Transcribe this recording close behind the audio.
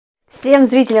Всем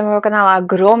зрителям моего канала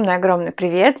огромный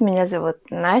привет, меня зовут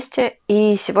Настя,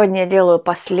 и сегодня я делаю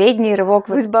последний рывок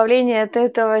в избавлении от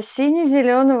этого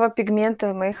сине-зеленого пигмента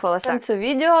в моих волосах. К концу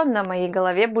видео на моей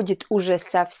голове будет уже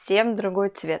совсем другой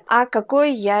цвет, а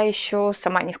какой я еще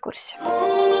сама не в курсе.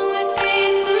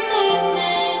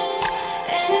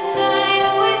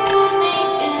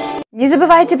 Не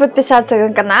забывайте подписаться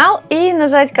на канал и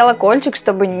нажать колокольчик,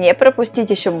 чтобы не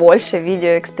пропустить еще больше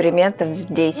видеоэкспериментов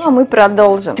здесь. Ну а мы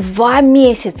продолжим. 2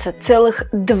 месяца, целых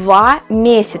 2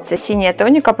 месяца синяя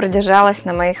тоника продержалась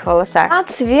на моих волосах. А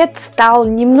цвет стал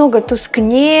немного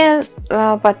тускнее,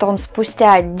 потом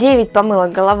спустя 9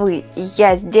 помылок головы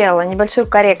я сделала небольшую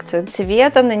коррекцию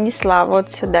цвета, нанесла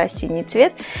вот сюда синий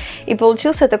цвет, и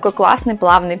получился такой классный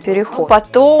плавный переход.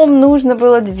 Потом нужно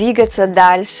было двигаться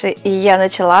дальше, и я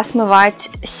начала смывать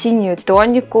синюю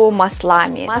тонику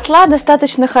маслами. Масла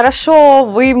достаточно хорошо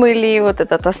вымыли вот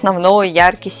этот основной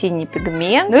яркий синий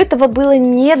пигмент, но этого было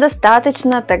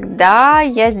недостаточно. Тогда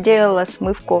я сделала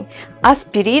смывку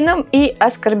аспирином и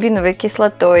аскорбиновой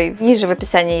кислотой. Ниже в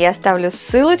описании я оставлю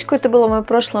ссылочку, это было в моем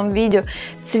прошлом видео.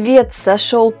 Цвет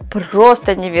сошел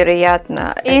просто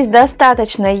невероятно. Из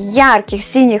достаточно ярких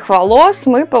синих волос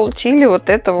мы получили вот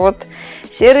это вот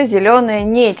серо-зеленое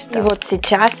нечто. И вот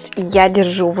сейчас я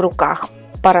держу в руках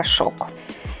порошок.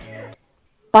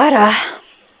 Пора!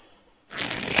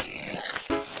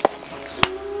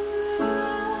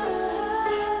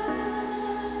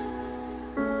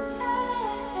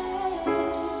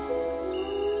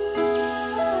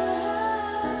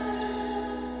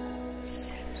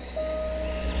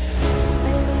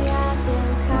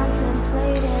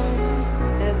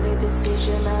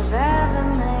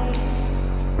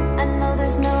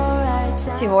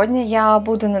 Сегодня я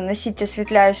буду наносить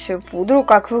осветляющую пудру,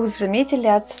 как вы уже заметили,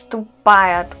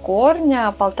 отступая от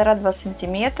корня 1,5-2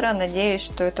 сантиметра. Надеюсь,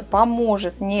 что это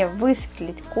поможет мне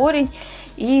высветлить корень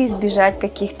и избежать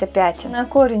каких-то пятен. На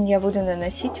корень я буду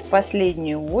наносить в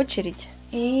последнюю очередь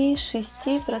и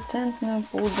 6%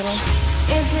 пудру.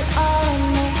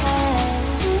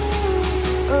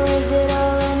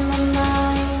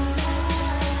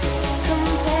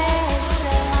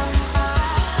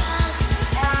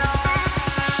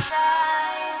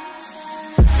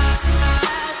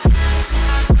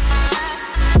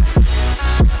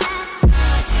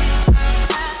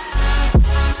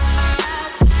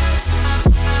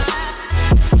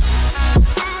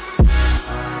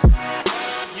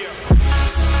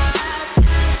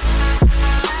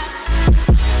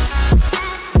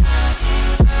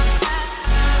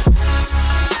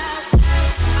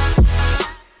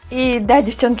 И да,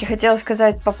 девчонки, хотела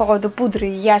сказать по поводу пудры.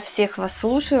 Я всех вас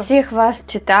слушаю, всех вас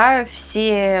читаю,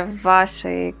 все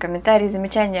ваши комментарии,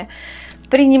 замечания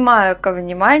принимаю ко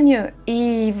вниманию.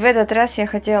 И в этот раз я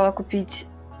хотела купить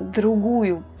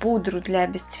другую пудру для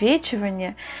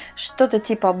обесцвечивания, что-то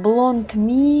типа Blond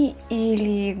Me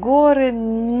или Горы,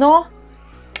 но,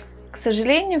 к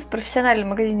сожалению, в профессиональном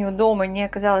магазине у дома не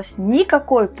оказалось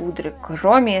никакой пудры,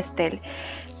 кроме Estelle.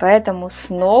 Поэтому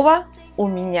снова у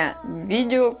меня в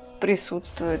видео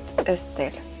присутствует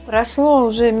Estelle. Прошло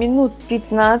уже минут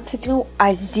 15, ну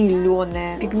а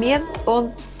зеленый пигмент,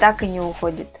 он так и не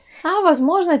уходит. А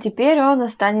возможно, теперь он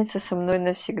останется со мной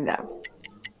навсегда.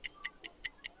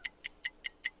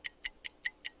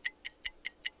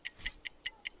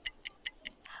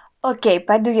 Окей,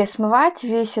 пойду я смывать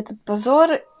весь этот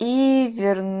позор и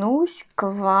вернусь к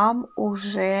вам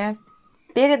уже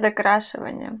перед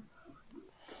окрашиванием.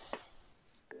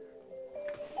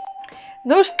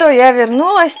 Ну что, я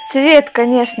вернулась. Цвет,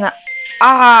 конечно,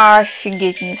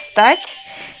 офигеть не встать.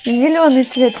 Зеленый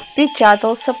цвет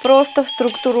впечатался просто в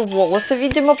структуру волоса,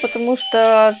 видимо, потому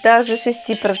что даже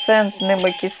 6%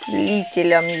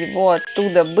 окислителем его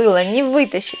оттуда было не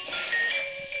вытащить.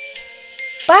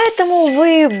 Поэтому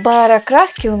выбора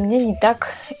краски у меня не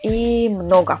так и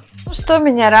много. Что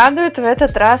меня радует в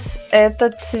этот раз, это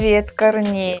цвет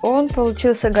корней. Он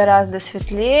получился гораздо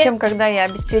светлее, чем когда я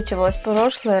обесцвечивалась в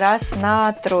прошлый раз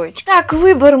на троечку. Так,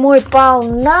 выбор мой пал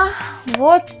на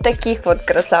вот таких вот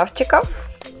красавчиков.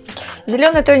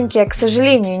 Зеленой тоники я, к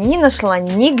сожалению, не нашла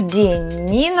нигде,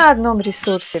 ни на одном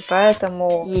ресурсе,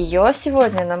 поэтому ее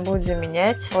сегодня нам будет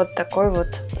заменять вот такой вот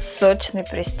сочный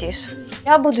престиж.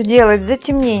 Я буду делать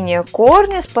затемнение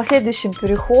корня с последующим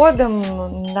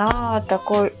переходом на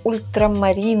такой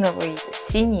ультрамариновый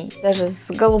синий, даже с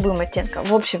голубым оттенком.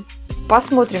 В общем,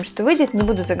 посмотрим, что выйдет, не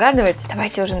буду загадывать.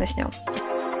 Давайте уже начнем.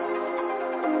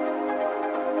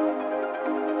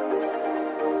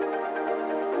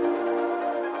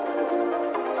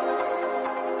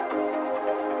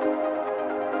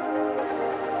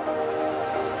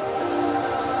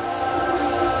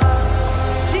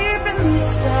 Deep in the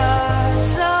stars.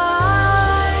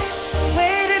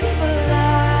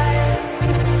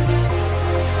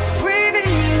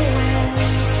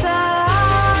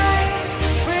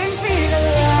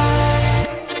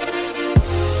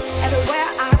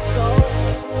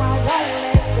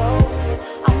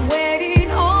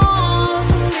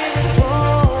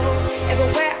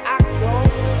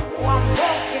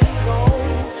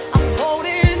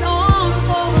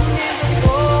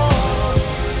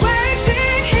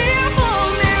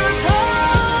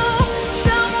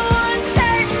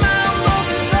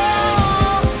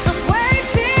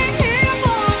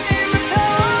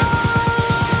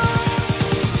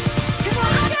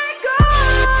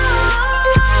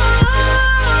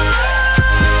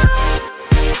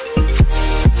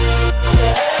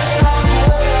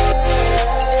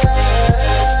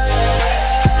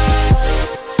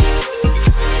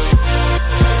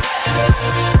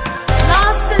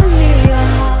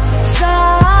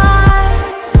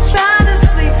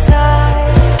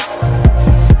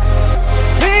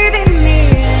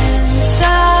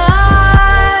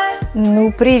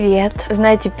 цвет.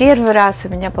 Знаете, первый раз у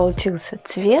меня получился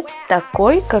цвет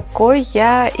такой, какой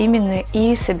я именно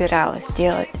и собиралась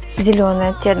делать. Зеленый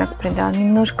оттенок придал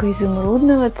немножко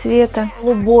изумрудного цвета,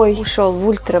 голубой ушел в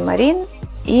ультрамарин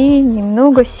и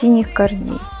немного синих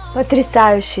корней.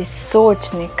 Потрясающий,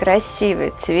 сочный,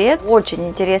 красивый цвет. Очень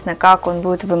интересно, как он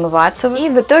будет вымываться. И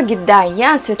в итоге, да,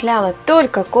 я осветляла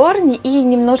только корни и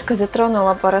немножко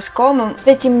затронула порошком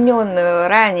затемненную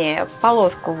ранее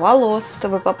полоску волос,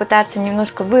 чтобы попытаться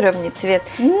немножко выровнять цвет.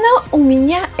 Но у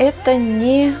меня это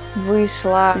не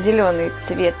вышло. Зеленый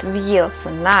цвет въелся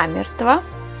намертво.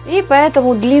 И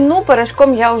поэтому длину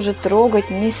порошком я уже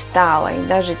трогать не стала. И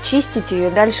даже чистить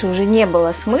ее дальше уже не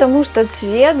было смысла, потому что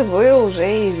цвет был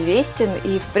уже известен.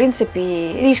 И в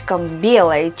принципе слишком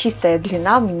белая и чистая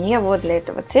длина мне вот для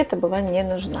этого цвета была не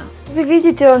нужна. Вы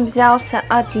видите, он взялся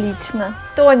отлично.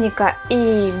 Тоника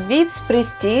и Випс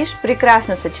Престиж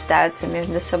прекрасно сочетаются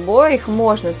между собой. Их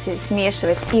можно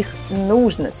смешивать, их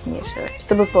нужно смешивать,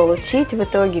 чтобы получить в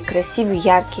итоге красивые,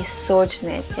 яркие,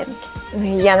 сочные оттенки.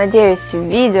 Я надеюсь,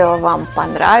 видео вам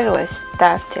понравилось.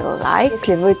 Ставьте лайк,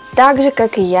 если вы так же,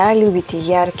 как и я, любите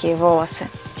яркие волосы.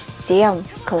 Всем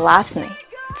классной,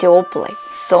 теплой,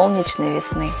 солнечной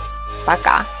весны.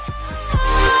 Пока!